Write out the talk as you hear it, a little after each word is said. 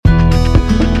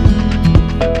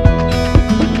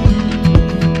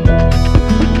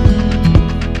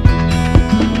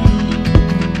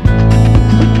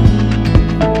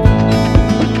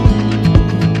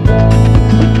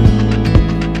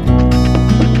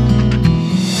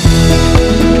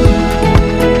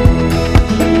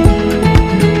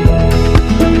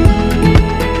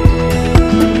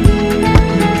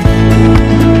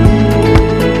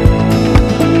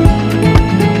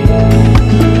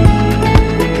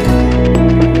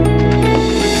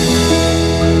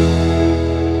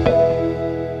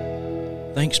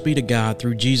be to God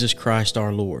through Jesus Christ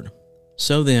our Lord.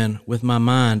 So then, with my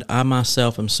mind, I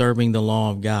myself am serving the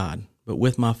law of God, but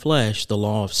with my flesh, the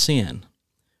law of sin.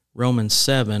 Romans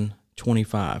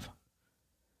 7:25.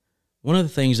 One of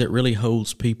the things that really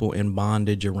holds people in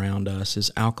bondage around us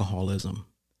is alcoholism.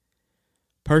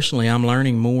 Personally, I'm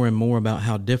learning more and more about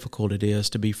how difficult it is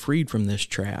to be freed from this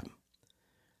trap.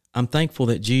 I'm thankful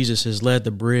that Jesus has led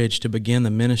the bridge to begin the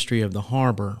ministry of the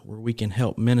harbor, where we can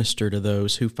help minister to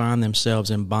those who find themselves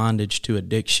in bondage to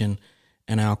addiction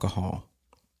and alcohol.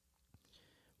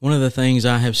 One of the things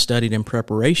I have studied in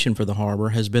preparation for the harbor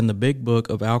has been the big book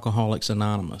of Alcoholics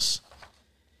Anonymous.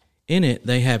 In it,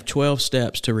 they have 12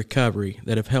 steps to recovery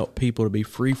that have helped people to be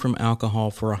free from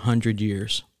alcohol for 100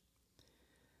 years.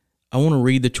 I want to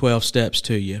read the 12 steps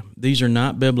to you. These are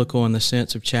not biblical in the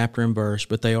sense of chapter and verse,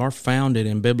 but they are founded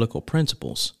in biblical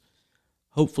principles.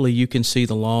 Hopefully you can see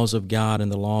the laws of God and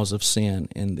the laws of sin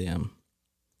in them.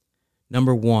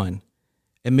 Number 1,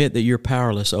 admit that you're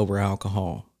powerless over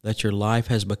alcohol, that your life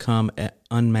has become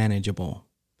unmanageable.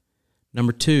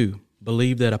 Number 2,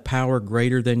 believe that a power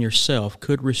greater than yourself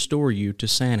could restore you to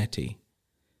sanity.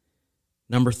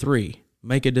 Number 3,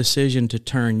 make a decision to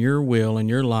turn your will and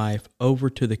your life over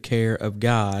to the care of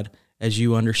God as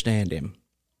you understand Him.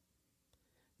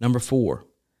 Number 4,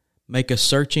 make a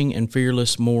searching and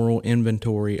fearless moral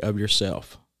inventory of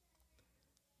yourself.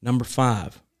 Number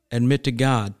 5, admit to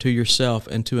God, to yourself,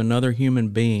 and to another human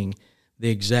being the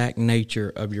exact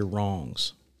nature of your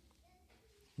wrongs.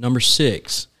 Number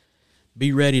 6,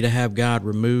 be ready to have God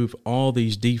remove all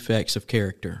these defects of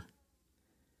character.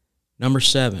 Number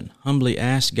 7, humbly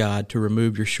ask God to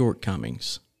remove your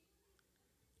shortcomings.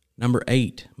 Number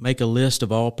 8, make a list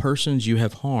of all persons you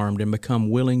have harmed and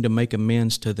become willing to make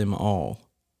amends to them all.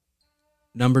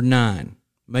 Number 9,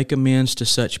 make amends to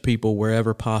such people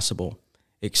wherever possible,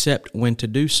 except when to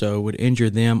do so would injure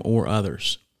them or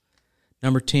others.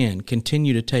 Number 10,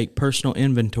 continue to take personal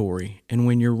inventory, and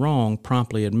when you're wrong,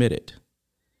 promptly admit it.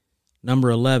 Number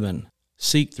 11,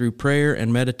 seek through prayer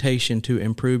and meditation to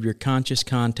improve your conscious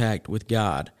contact with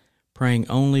God, praying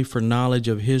only for knowledge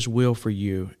of His will for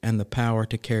you and the power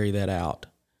to carry that out.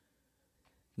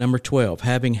 Number 12,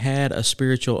 having had a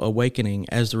spiritual awakening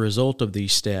as the result of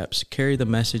these steps, carry the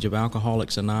message of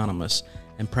Alcoholics Anonymous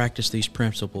and practice these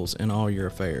principles in all your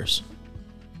affairs.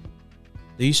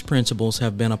 These principles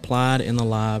have been applied in the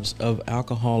lives of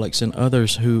alcoholics and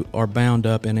others who are bound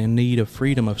up and in need of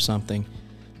freedom of something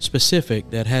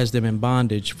specific that has them in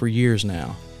bondage for years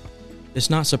now. It's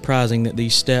not surprising that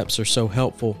these steps are so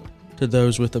helpful to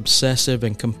those with obsessive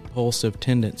and compulsive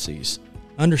tendencies.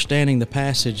 Understanding the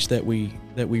passage that we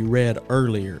read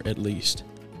earlier, at least,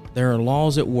 there are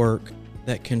laws at work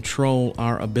that control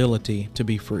our ability to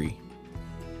be free.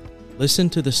 Listen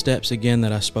to the steps again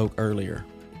that I spoke earlier.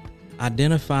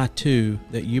 Identify two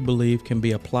that you believe can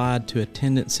be applied to a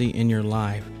tendency in your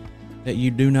life that you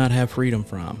do not have freedom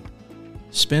from.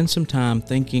 Spend some time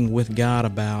thinking with God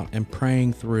about and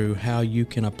praying through how you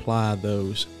can apply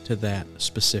those to that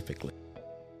specifically.